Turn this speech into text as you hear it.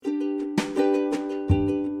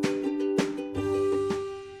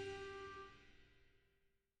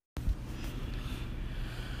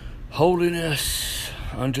Holiness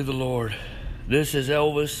unto the Lord. This is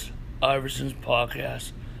Elvis Iverson's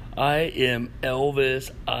podcast. I am Elvis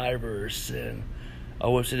Iverson. Our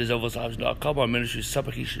website is elvisiverson.com. Our ministry is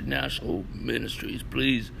Supplication National Ministries.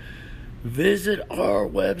 Please visit our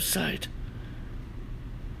website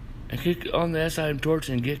and click on the SIM torch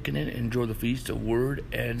and get connected and enjoy the feast of Word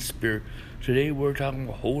and Spirit. Today we're talking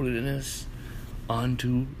about holiness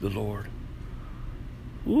unto the Lord.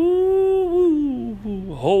 Ooh,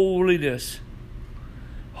 holiness.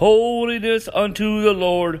 Holiness unto the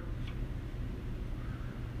Lord.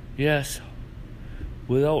 Yes,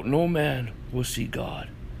 without no man will see God.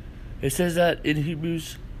 It says that in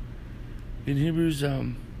Hebrews,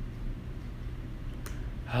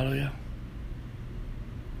 hallelujah.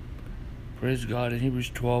 Praise God. In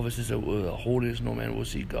Hebrews 12, it says that without holiness no man will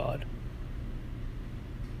see God.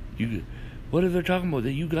 What are they talking about?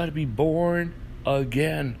 That you got to be born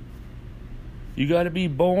again. You got to be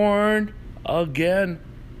born again.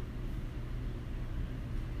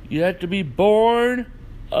 You have to be born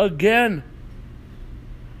again.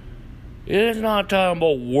 It is not talking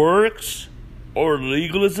about works or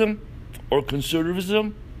legalism or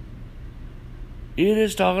conservatism. It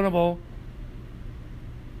is talking about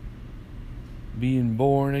being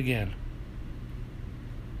born again.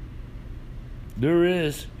 There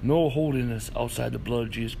is no holiness outside the blood of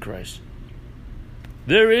Jesus Christ.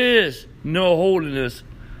 There is no holiness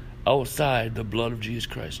outside the blood of Jesus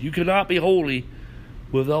Christ. You cannot be holy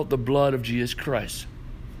without the blood of Jesus Christ.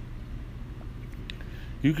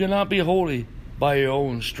 You cannot be holy by your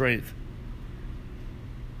own strength.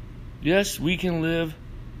 Yes, we can live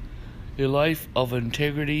a life of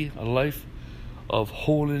integrity, a life of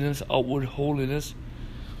holiness, outward holiness,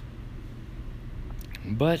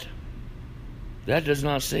 but that does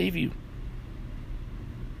not save you.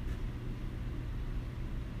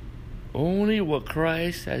 Only what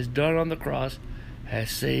Christ has done on the cross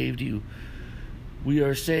has saved you. We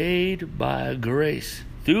are saved by grace,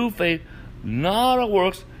 through faith, not of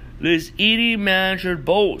works, lest any man should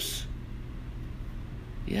boast.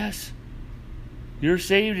 Yes, you're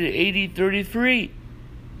saved in AD 33.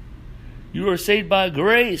 You are saved by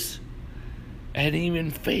grace, and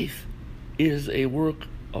even faith is a work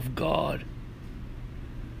of God.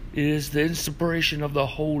 It is the inspiration of the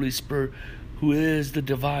Holy Spirit, who is the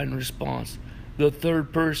divine response, the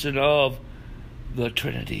third person of the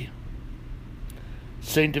Trinity.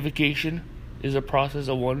 Sanctification is a process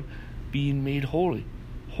of one being made holy.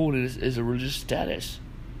 Holiness is a religious status.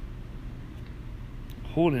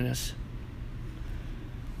 Holiness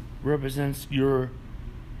represents your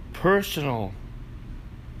personal,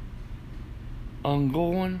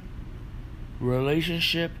 ongoing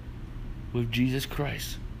relationship with Jesus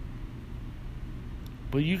Christ.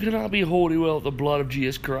 But you cannot be holy without the blood of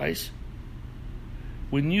Jesus Christ.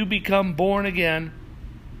 When you become born again,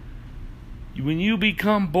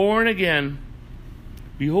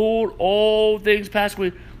 behold, all things pass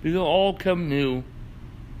away, because all come new.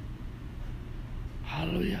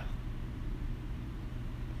 Hallelujah.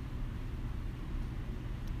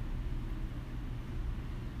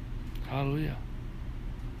 Hallelujah.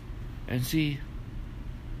 And see,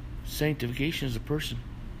 sanctification is a person.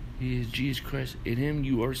 He is Jesus Christ. In Him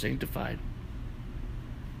you are sanctified.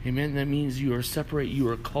 Amen. That means you are separate. You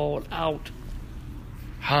are called out.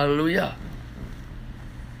 Hallelujah.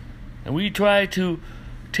 And we try to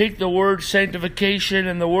take the word sanctification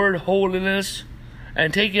and the word holiness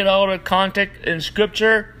and take it out of context in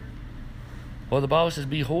Scripture. Well, the Bible says,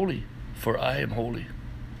 be holy, for I am holy.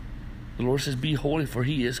 The Lord says, be holy, for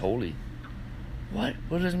He is holy. What?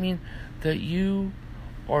 What does it mean? That you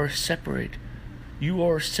are separate. You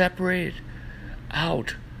are separated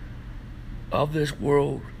out of this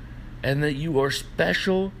world, and that you are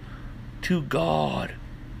special to God.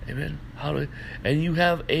 Amen. Hallelujah. And you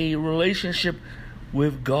have a relationship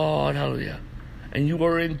with God. Hallelujah. And you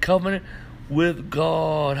are in covenant with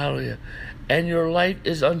God. Hallelujah. And your life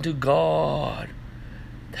is unto God.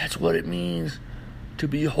 That's what it means to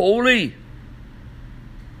be holy.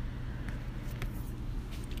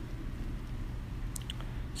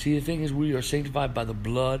 See, the thing is, we are sanctified by the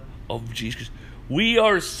blood of Jesus. We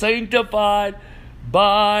are sanctified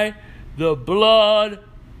by the blood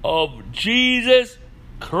of Jesus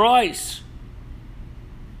Christ.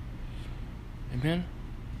 Amen.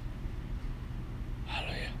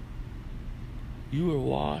 Hallelujah. You were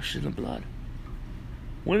washed in the blood.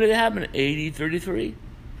 When did it happen? AD 33.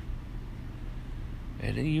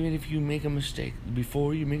 And even if you make a mistake,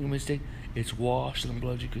 before you make a mistake, it's washed in the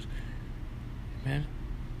blood of Jesus. Amen.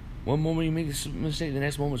 One moment you make a mistake, the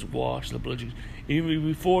next moment is washed in the blood of Jesus. Even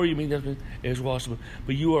before you make that mistake, it's washed in the blood.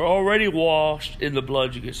 But you are already washed in the blood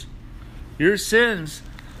of Jesus. Your sins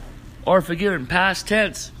are forgiven. Past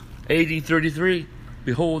tense. AD 33.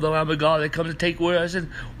 Behold the Lamb of God that comes to take away our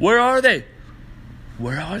sins. Where are they?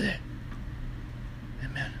 Where are they?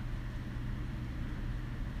 Amen.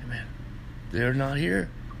 Amen. They're not here.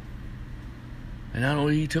 And not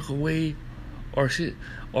only He took away our sins,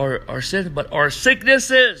 but our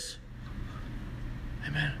sicknesses.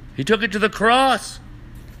 Amen. He took it to the cross.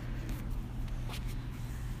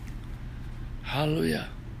 Hallelujah.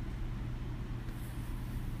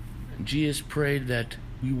 And Jesus prayed that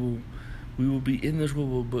we will be in this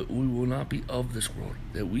world, but we will not be of this world.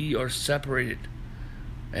 That we are separated.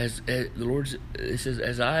 As the Lord, it says,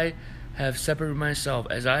 as I have separated myself,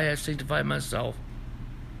 as I have sanctified myself,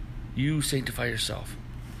 you sanctify yourself.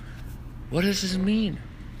 What does this mean?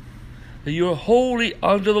 That you are holy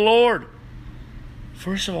unto the Lord.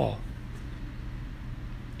 First of all,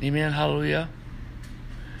 amen, hallelujah,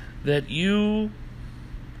 that you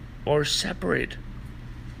are separate.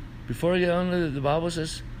 Before I get on to the Bible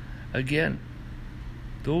says, again,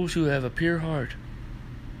 those who have a pure heart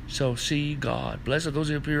shall see God. Blessed are those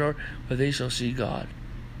who have a pure heart, for they shall see God.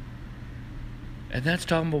 And that's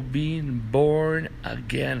talking about being born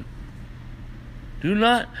again. Do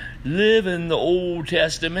not live in the Old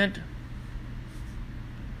Testament.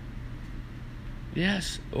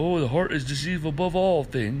 Yes. Oh, the heart is deceitful above all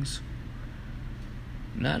things.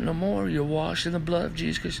 Not no more. You're washed in the blood of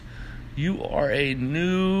Jesus Christ. You are a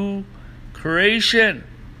new creation.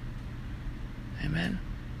 Amen.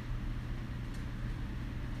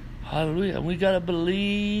 Hallelujah. We got to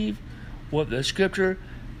believe what the Scripture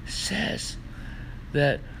says.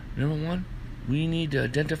 That, number one, we need to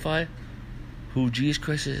identify who Jesus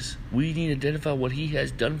Christ is. We need to identify what He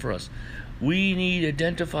has done for us. We need to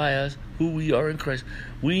identify us who we are in Christ.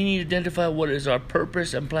 We need to identify what is our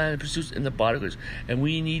purpose and plan and pursuits in the body of Christ. And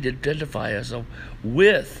we need to identify ourselves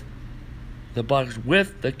with the body,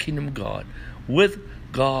 with the kingdom of God, with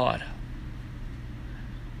God.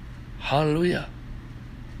 Hallelujah.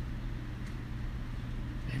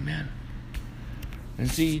 Amen. And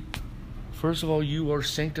see, first of all, you are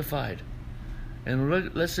sanctified.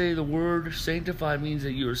 And let's say the word sanctified means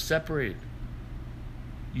that you are separated.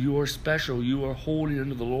 You are special. You are holy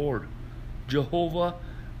unto the Lord. Jehovah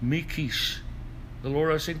Mikish. The Lord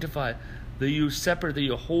are sanctified. That you are separate, that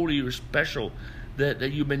you are holy, you are special.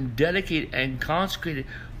 That you've been dedicated and consecrated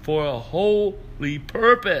for a holy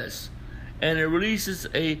purpose. And it releases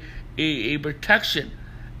a protection.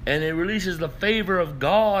 And it releases the favor of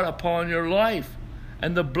God upon your life.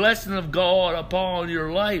 And the blessing of God upon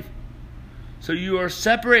your life. So you are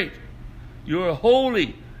separate. You are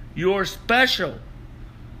holy. You are special.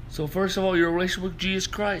 So first of all, your relationship with Jesus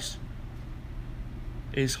Christ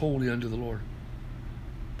is holy unto the Lord.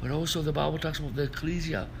 But also the Bible talks about the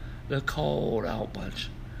ecclesia, the called out bunch.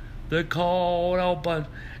 The called out bunch.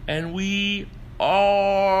 And we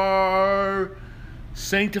are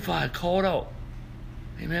sanctified, called out.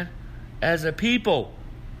 Amen. As a people.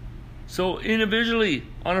 So individually,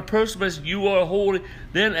 on a personal basis, you are holy.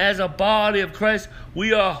 Then as a body of Christ,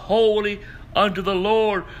 we are holy unto the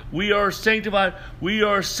Lord. We are sanctified. We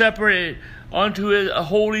are separated unto a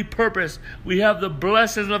holy purpose. We have the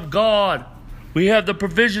blessing of God. We have the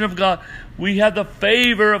provision of God. We have the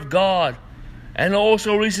favor of God. And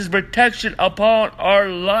also releases protection upon our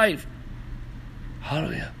life.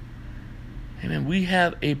 Hallelujah. Amen. We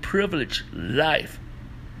have a privileged life.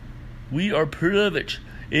 We are privileged.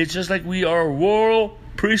 It's just like we are a royal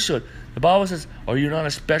priesthood. The Bible says, are you not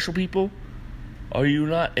a special people? Are you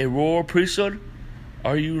not a royal priesthood?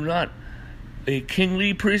 Are you not a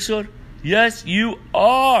kingly priesthood? Yes, you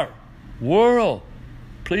are. Royal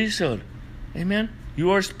priesthood. Amen.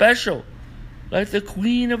 You are special. Like the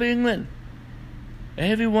Queen of England.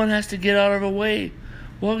 Everyone has to get out of her way.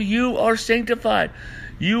 Well, you are sanctified.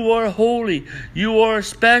 You are holy. You are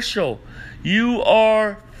special. You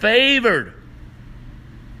are favored.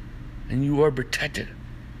 And you are protected.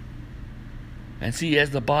 And see, as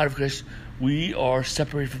the body of Christ, we are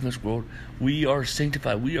separated from this world. We are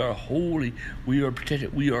sanctified. We are holy. We are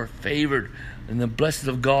protected. We are favored. And the blessing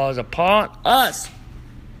of God is upon us.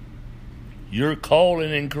 Your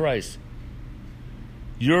calling in Christ.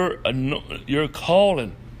 Your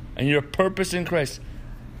calling and your purpose in Christ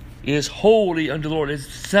is holy unto the Lord. It's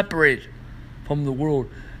separated from the world.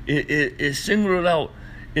 It is singled out.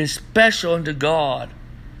 It's special unto God.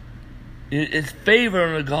 It's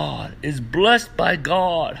favored unto God. It's blessed by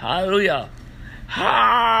God. Hallelujah.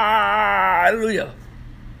 Hallelujah.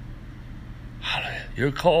 Hallelujah.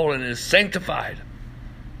 Your calling is sanctified.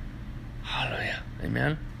 Hallelujah.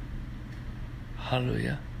 Amen.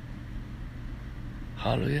 Hallelujah.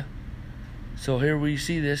 Hallelujah. So here we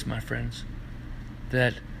see this, my friends.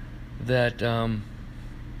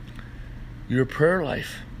 your prayer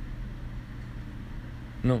life,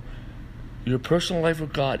 no, your personal life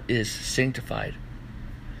with God is sanctified.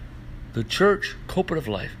 The church cooperative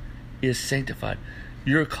life is sanctified.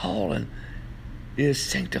 Your calling is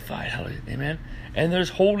sanctified. Hallelujah. Amen. And there's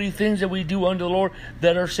holy things that we do unto the Lord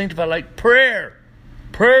that are sanctified, like prayer.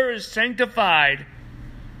 Prayer is sanctified.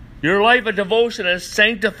 Your life of devotion is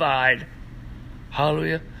sanctified.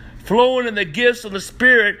 Hallelujah. Flowing in the gifts of the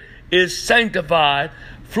Spirit is sanctified.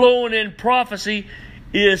 Flowing in prophecy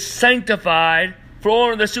is sanctified.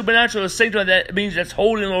 Flowing in the supernatural is sanctified. That means that's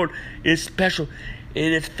holy, Lord. It's special.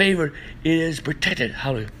 It is favored. It is protected.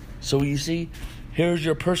 Hallelujah. So you see, here's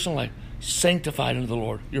your personal life, sanctified unto the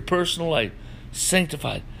Lord. Your personal life,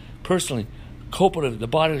 sanctified. Personally, cooperative, the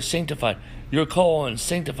body is sanctified. Your calling,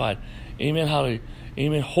 sanctified. Amen. Hallelujah.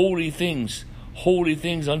 Amen. Holy things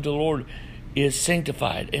unto the Lord is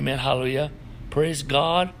sanctified. Amen. Hallelujah. Praise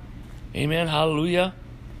God. Amen. Hallelujah.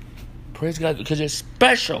 Praise God, because it's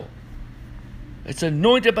special. It's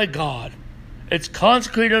anointed by God. It's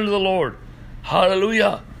consecrated unto the Lord.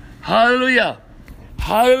 Hallelujah. Hallelujah.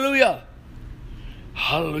 Hallelujah.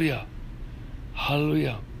 Hallelujah.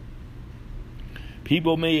 Hallelujah.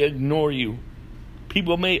 People may ignore you.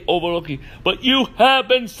 People may overlook you. But you have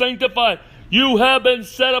been sanctified. You have been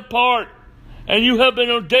set apart. And you have been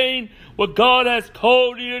ordained what God has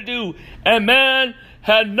called you to do. And man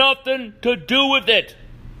had nothing to do with it.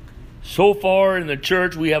 So far in the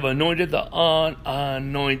church, we have anointed the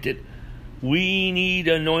unanointed. We need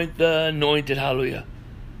to anoint the anointed. Hallelujah.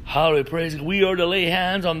 Hallelujah. Praise God. We are to lay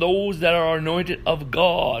hands on those that are anointed of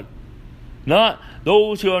God. Not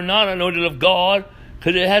those who are not anointed of God,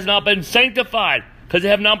 because it has not been sanctified, because they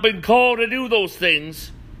have not been called to do those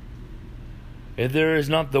things. If there is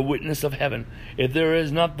not the witness of heaven, if there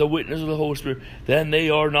is not the witness of the Holy Spirit, then they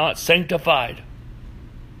are not sanctified.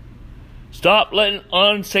 Stop letting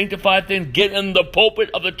unsanctified things get in the pulpit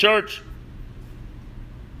of the church.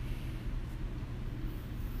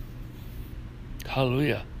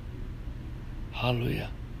 Hallelujah. Hallelujah.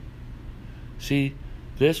 See,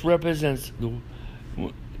 this represents the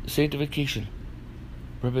sanctification,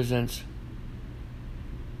 represents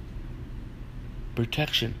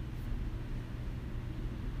protection,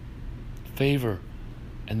 favor,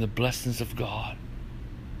 and the blessings of God.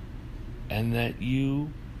 And that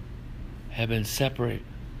you have been separated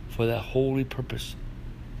for that holy purpose.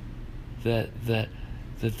 That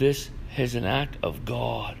this is an act of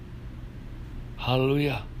God.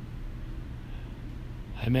 Hallelujah.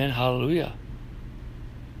 Amen. Hallelujah.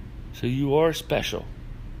 So you are special.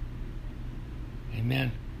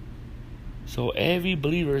 Amen. So every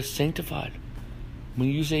believer is sanctified. When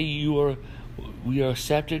you say we are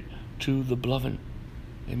accepted to the beloved.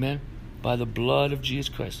 Amen. By the blood of Jesus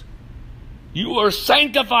Christ. You are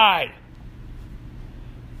sanctified.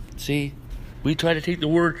 See, we try to take the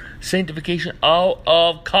word sanctification out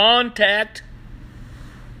of context.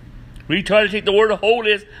 We try to take the word of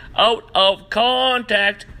holiness out of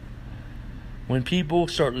context. When people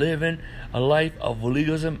start living a life of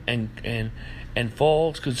legalism and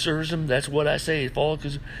false conservatism, that's what I say.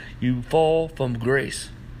 You fall from grace.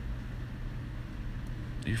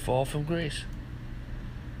 You fall from grace.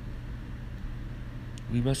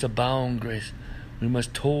 We must abound in grace. We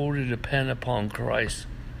must totally depend upon Christ.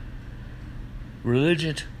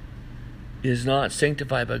 Religion is not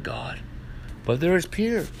sanctified by God, but there is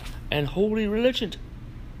pure and holy religion.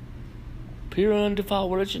 Pure and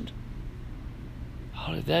undefiled religion.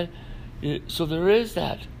 So there is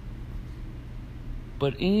that.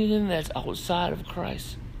 But anything that's outside of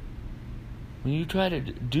Christ, when you try to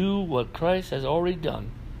do what Christ has already done,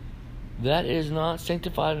 that is not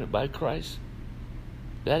sanctified by Christ.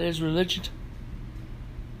 That is religion.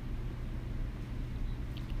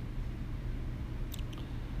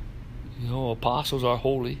 You know, apostles are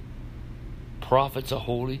holy. Prophets are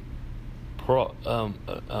holy.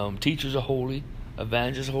 Teachers are holy.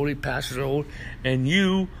 Evangelists are holy. Pastors are holy. And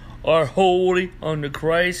you are holy unto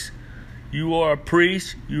Christ. You are a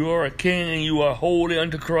priest. You are a king. And you are holy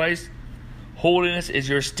unto Christ. Holiness is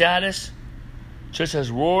your status. Just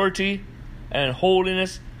as royalty and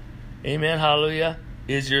holiness, amen, hallelujah,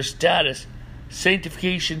 is your status.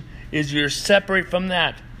 Sanctification is you're separate from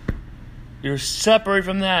that. You're separate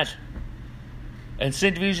from that. And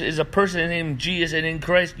sanctification is a person named Jesus, and in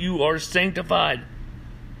Christ you are sanctified.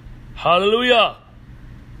 Hallelujah.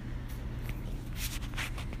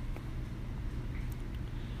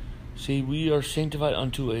 See, we are sanctified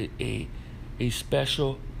unto a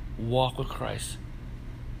special walk with Christ.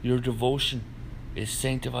 Your devotion is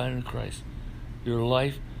sanctified in Christ. Your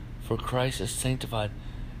life for Christ is sanctified.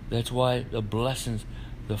 That's why the blessings,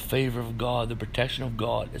 the favor of God, the protection of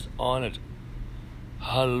God is on it.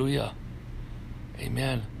 Hallelujah.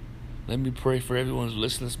 Amen. Let me pray for everyone who's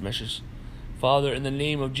listening to this message. Father, in the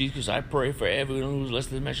name of Jesus, I pray for everyone who's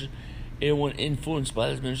listening to this message, everyone influenced by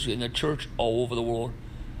this ministry in the church all over the world.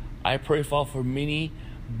 I pray, Father, for many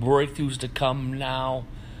breakthroughs to come now.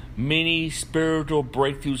 Many spiritual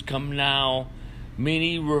breakthroughs come now.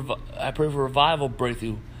 I pray for revival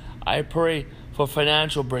breakthrough. I pray for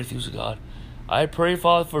financial breakthroughs, God. I pray,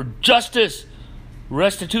 Father, for justice,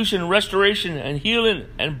 restitution, restoration, and healing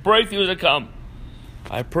and breakthroughs to come.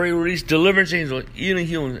 I pray release deliverance angels,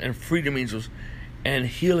 healing and freedom angels, and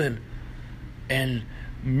healing and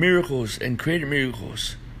miracles and creative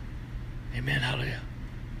miracles. Amen. Hallelujah.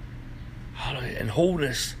 Hallelujah. And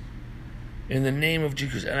wholeness in the name of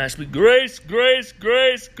Jesus. And I speak grace, grace,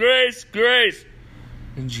 grace, grace, grace.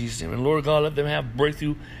 In Jesus' name. And Lord God, let them have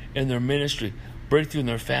breakthrough in their ministry, breakthrough in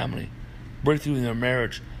their family, breakthrough in their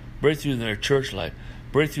marriage, breakthrough in their church life,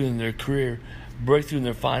 breakthrough in their career, breakthrough in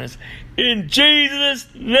their finance. In Jesus'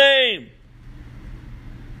 name.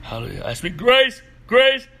 Hallelujah. I speak grace,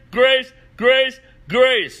 grace, grace, grace,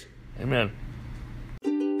 grace. Amen.